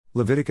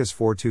Leviticus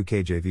 4:2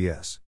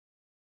 KJVS.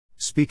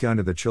 Speak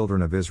unto the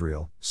children of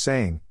Israel,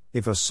 saying,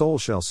 if a soul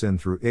shall sin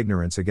through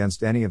ignorance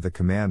against any of the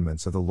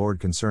commandments of the Lord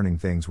concerning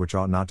things which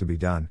ought not to be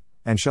done,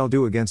 and shall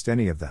do against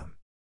any of them.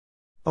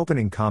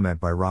 Opening comment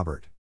by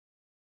Robert.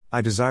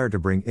 I desire to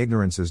bring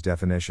ignorance's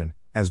definition,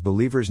 as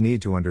believers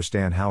need to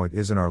understand how it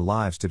is in our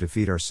lives to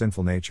defeat our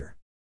sinful nature.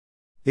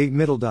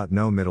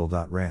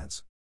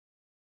 ig.no.rants.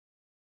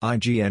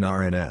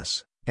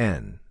 IGNRNS,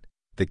 N.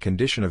 The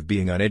condition of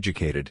being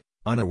uneducated,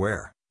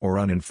 unaware, or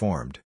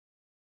uninformed.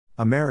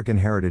 American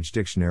Heritage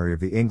Dictionary of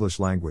the English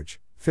Language,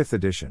 5th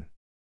edition.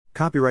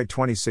 Copyright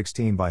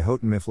 2016 by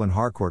Houghton Mifflin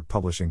Harcourt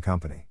Publishing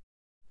Company.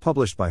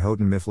 Published by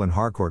Houghton Mifflin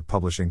Harcourt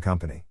Publishing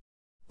Company.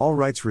 All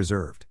rights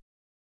reserved.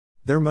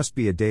 There must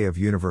be a day of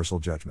universal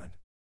judgment.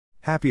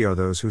 Happy are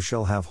those who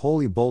shall have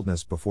holy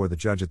boldness before the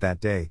judge at that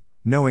day,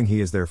 knowing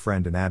he is their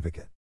friend and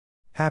advocate.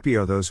 Happy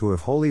are those who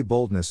have holy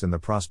boldness in the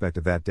prospect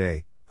of that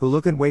day, who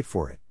look and wait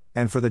for it,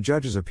 and for the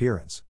judge's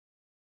appearance.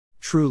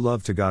 True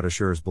love to God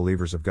assures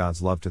believers of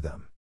God's love to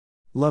them.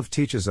 Love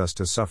teaches us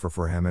to suffer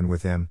for Him and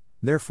with Him,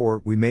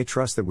 therefore we may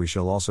trust that we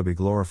shall also be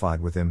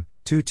glorified with Him.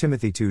 2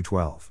 Timothy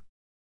 2:12.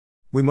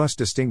 We must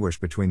distinguish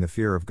between the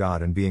fear of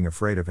God and being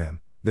afraid of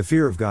Him. The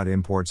fear of God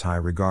imports high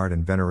regard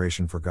and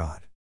veneration for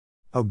God.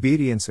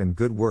 Obedience and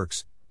good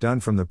works,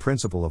 done from the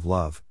principle of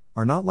love,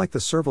 are not like the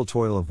servile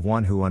toil of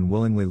one who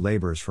unwillingly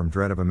labors from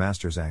dread of a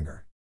master's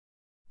anger.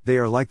 They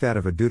are like that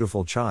of a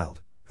dutiful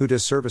child, who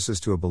does services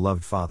to a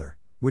beloved father,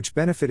 which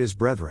benefit his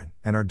brethren,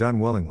 and are done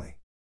willingly.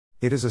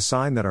 It is a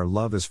sign that our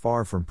love is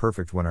far from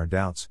perfect when our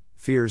doubts,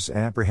 fears, and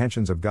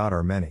apprehensions of God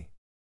are many.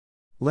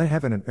 Let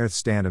heaven and earth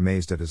stand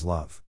amazed at His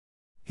love.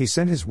 He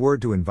sent His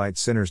word to invite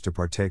sinners to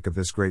partake of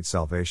this great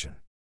salvation.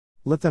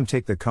 Let them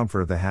take the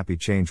comfort of the happy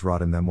change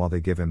wrought in them while they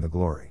give Him the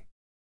glory.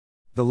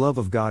 The love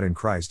of God in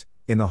Christ,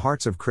 in the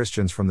hearts of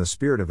Christians from the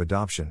spirit of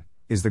adoption,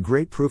 is the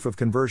great proof of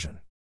conversion.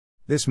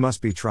 This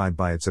must be tried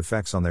by its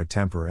effects on their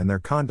temper and their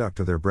conduct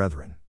to their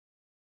brethren.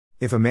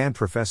 If a man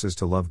professes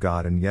to love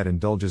God and yet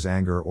indulges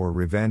anger or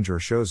revenge or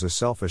shows a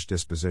selfish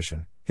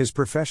disposition, his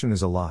profession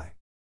is a lie.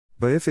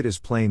 But if it is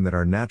plain that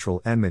our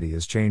natural enmity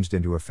is changed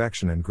into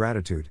affection and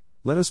gratitude,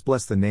 let us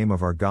bless the name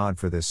of our God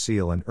for this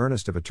seal and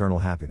earnest of eternal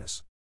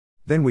happiness.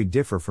 Then we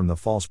differ from the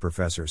false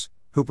professors,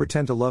 who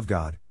pretend to love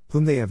God,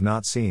 whom they have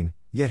not seen,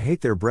 yet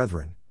hate their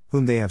brethren,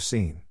 whom they have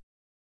seen.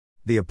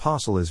 The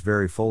Apostle is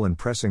very full in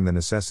pressing the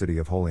necessity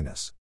of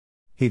holiness.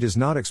 He does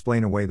not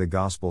explain away the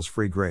gospel's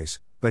free grace,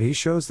 but he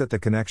shows that the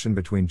connection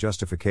between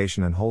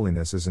justification and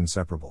holiness is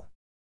inseparable.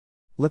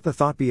 Let the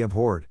thought be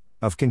abhorred,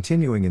 of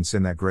continuing in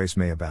sin that grace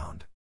may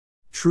abound.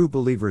 True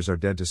believers are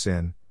dead to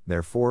sin,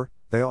 therefore,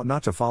 they ought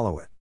not to follow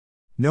it.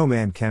 No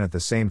man can at the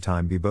same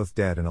time be both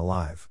dead and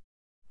alive.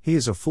 He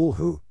is a fool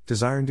who,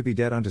 desiring to be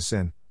dead unto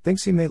sin,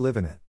 thinks he may live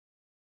in it.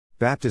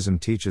 Baptism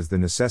teaches the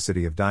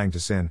necessity of dying to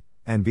sin,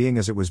 and being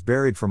as it was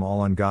buried from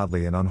all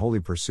ungodly and unholy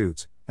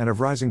pursuits, and of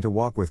rising to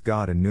walk with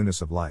God in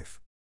newness of life.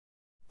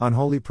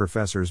 Unholy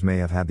professors may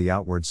have had the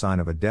outward sign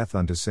of a death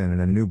unto sin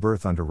and a new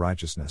birth unto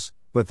righteousness,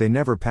 but they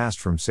never passed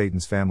from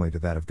Satan's family to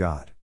that of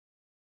God.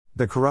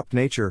 The corrupt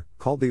nature,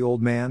 called the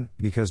old man,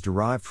 because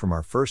derived from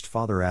our first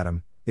father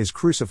Adam, is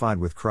crucified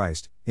with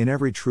Christ, in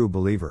every true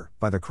believer,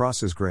 by the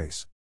cross's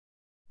grace.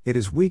 It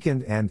is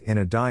weakened and in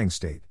a dying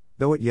state,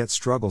 though it yet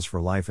struggles for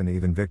life and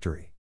even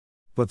victory.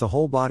 But the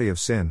whole body of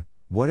sin,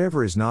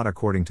 whatever is not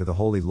according to the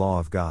holy law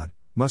of God,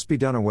 must be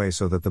done away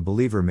so that the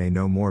believer may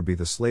no more be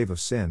the slave of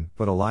sin,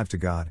 but alive to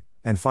God,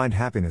 and find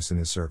happiness in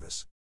His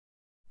service.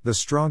 The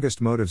strongest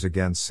motives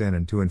against sin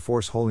and to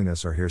enforce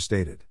holiness are here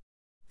stated.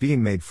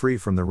 Being made free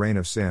from the reign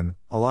of sin,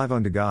 alive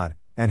unto God,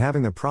 and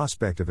having the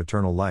prospect of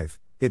eternal life,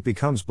 it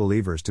becomes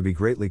believers to be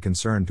greatly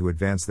concerned to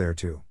advance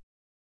thereto.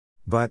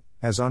 But,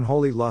 as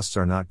unholy lusts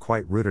are not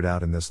quite rooted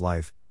out in this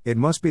life, it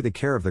must be the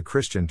care of the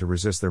Christian to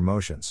resist their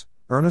motions,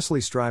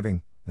 earnestly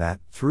striving, that,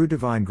 through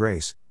divine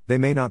grace, they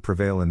may not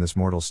prevail in this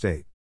mortal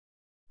state.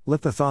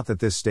 Let the thought that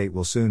this state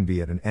will soon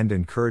be at an end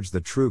encourage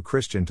the true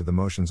Christian to the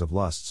motions of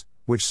lusts,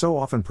 which so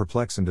often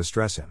perplex and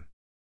distress him.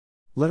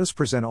 Let us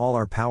present all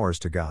our powers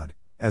to God,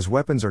 as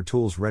weapons or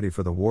tools ready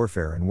for the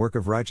warfare and work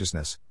of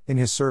righteousness, in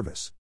His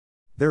service.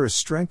 There is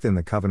strength in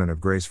the covenant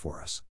of grace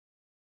for us.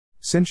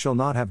 Sin shall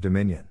not have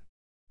dominion.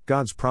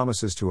 God's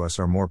promises to us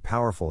are more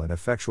powerful and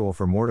effectual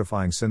for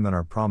mortifying sin than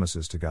our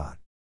promises to God.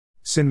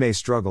 Sin may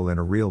struggle in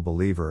a real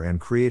believer and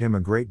create him a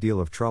great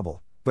deal of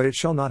trouble, but it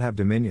shall not have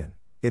dominion.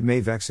 It may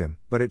vex him,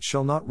 but it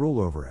shall not rule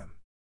over him.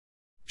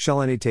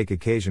 Shall any take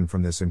occasion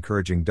from this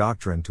encouraging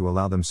doctrine to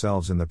allow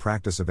themselves in the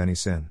practice of any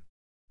sin?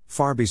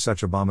 Far be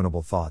such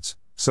abominable thoughts,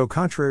 so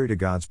contrary to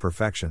God's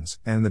perfections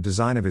and the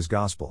design of His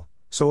gospel,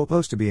 so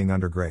opposed to being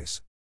under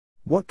grace.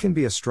 What can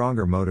be a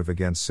stronger motive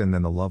against sin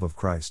than the love of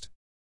Christ?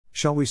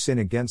 Shall we sin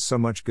against so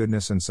much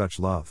goodness and such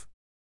love?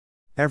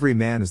 Every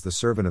man is the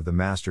servant of the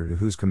Master to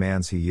whose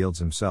commands he yields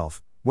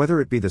himself,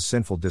 whether it be the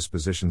sinful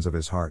dispositions of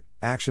his heart,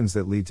 actions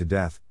that lead to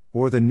death,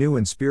 or the new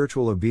and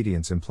spiritual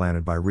obedience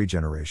implanted by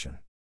regeneration.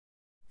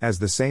 As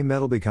the same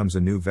metal becomes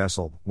a new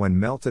vessel, when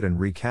melted and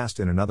recast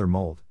in another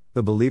mold,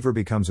 the believer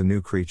becomes a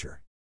new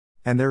creature.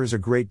 And there is a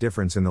great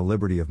difference in the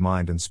liberty of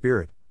mind and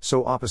spirit,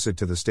 so opposite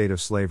to the state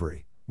of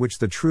slavery, which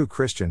the true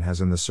Christian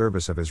has in the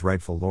service of his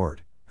rightful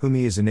Lord, whom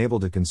he is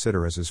enabled to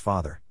consider as his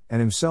Father, and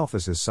himself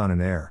as his Son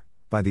and heir,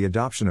 by the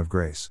adoption of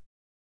grace.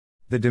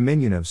 The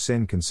dominion of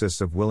sin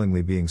consists of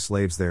willingly being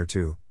slaves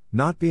thereto,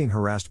 not being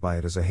harassed by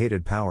it as a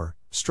hated power,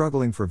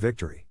 struggling for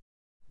victory.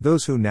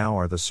 Those who now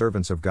are the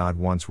servants of God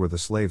once were the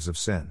slaves of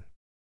sin.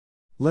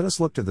 Let us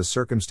look to the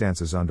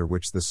circumstances under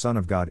which the Son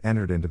of God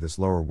entered into this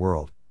lower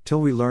world, till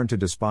we learn to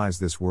despise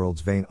this world's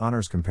vain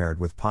honors compared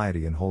with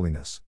piety and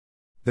holiness.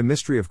 The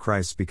mystery of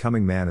Christ's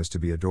becoming man is to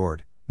be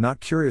adored, not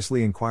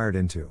curiously inquired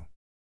into.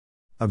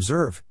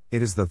 Observe,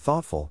 it is the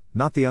thoughtful,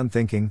 not the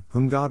unthinking,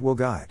 whom God will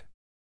guide.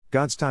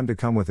 God's time to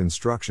come with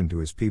instruction to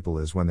his people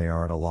is when they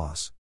are at a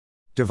loss.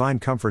 Divine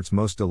comforts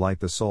most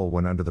delight the soul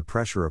when under the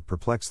pressure of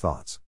perplexed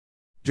thoughts.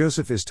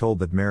 Joseph is told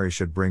that Mary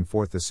should bring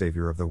forth the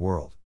Savior of the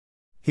world.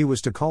 He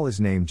was to call his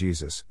name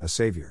Jesus, a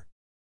Savior.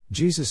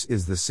 Jesus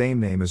is the same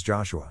name as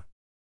Joshua.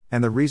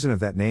 And the reason of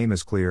that name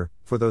is clear: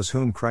 for those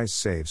whom Christ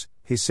saves,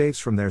 he saves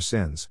from their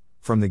sins,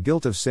 from the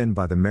guilt of sin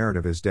by the merit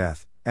of his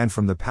death, and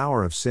from the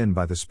power of sin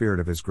by the Spirit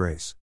of his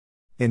grace.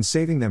 In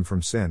saving them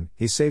from sin,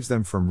 he saves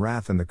them from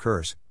wrath and the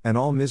curse, and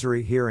all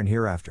misery here and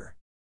hereafter.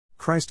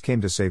 Christ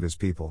came to save his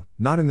people,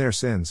 not in their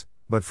sins,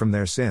 but from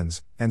their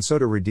sins, and so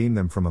to redeem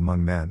them from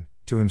among men,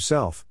 to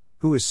himself,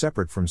 who is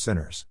separate from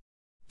sinners.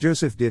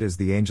 Joseph did as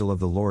the angel of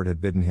the Lord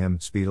had bidden him,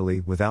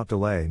 speedily, without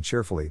delay and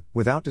cheerfully,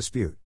 without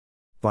dispute.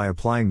 By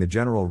applying the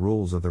general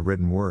rules of the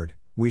written word,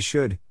 we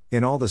should,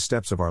 in all the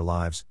steps of our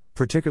lives,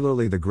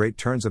 particularly the great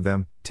turns of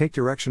them, take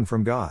direction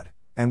from God,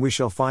 and we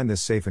shall find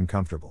this safe and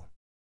comfortable.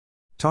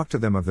 Talk to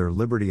them of their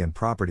liberty and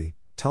property,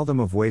 tell them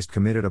of waste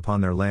committed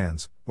upon their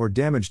lands, or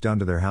damage done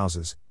to their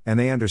houses, and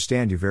they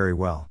understand you very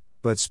well.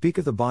 But speak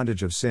of the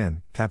bondage of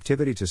sin,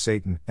 captivity to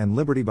Satan, and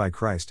liberty by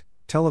Christ,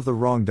 tell of the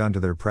wrong done to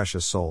their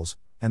precious souls,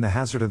 and the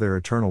hazard of their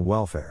eternal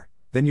welfare,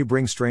 then you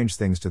bring strange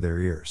things to their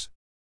ears.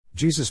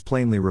 Jesus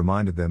plainly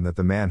reminded them that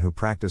the man who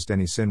practiced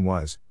any sin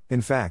was,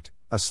 in fact,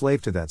 a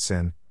slave to that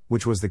sin,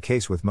 which was the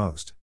case with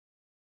most.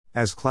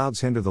 As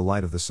clouds hinder the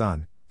light of the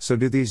sun, so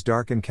do these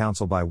darken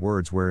counsel by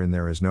words wherein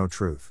there is no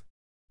truth.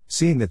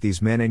 Seeing that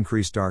these men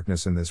increase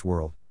darkness in this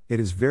world, it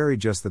is very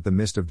just that the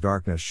mist of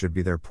darkness should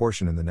be their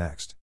portion in the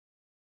next.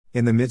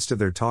 In the midst of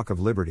their talk of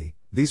liberty,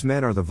 these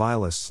men are the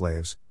vilest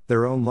slaves,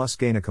 their own lusts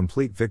gain a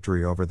complete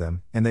victory over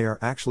them, and they are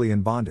actually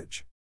in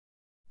bondage.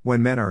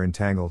 When men are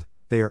entangled,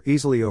 they are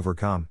easily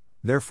overcome.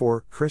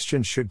 Therefore,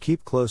 Christians should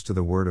keep close to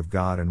the Word of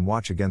God and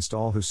watch against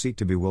all who seek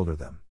to bewilder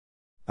them.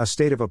 A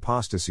state of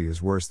apostasy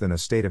is worse than a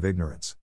state of ignorance.